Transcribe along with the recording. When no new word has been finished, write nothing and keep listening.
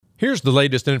Here's the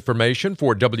latest information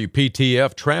for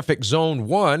WPTF Traffic Zone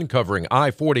 1 covering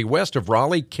I-40 west of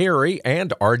Raleigh, Cary,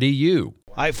 and RDU.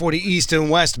 I-40 east and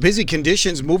west, busy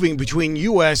conditions moving between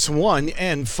US 1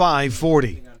 and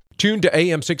 540. Tune to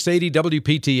AM 680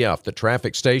 WPTF, the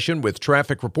traffic station with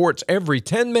traffic reports every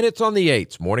 10 minutes on the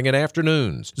 8s, morning and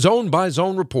afternoons.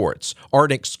 Zone-by-zone reports are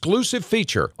an exclusive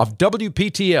feature of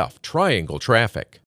WPTF Triangle Traffic.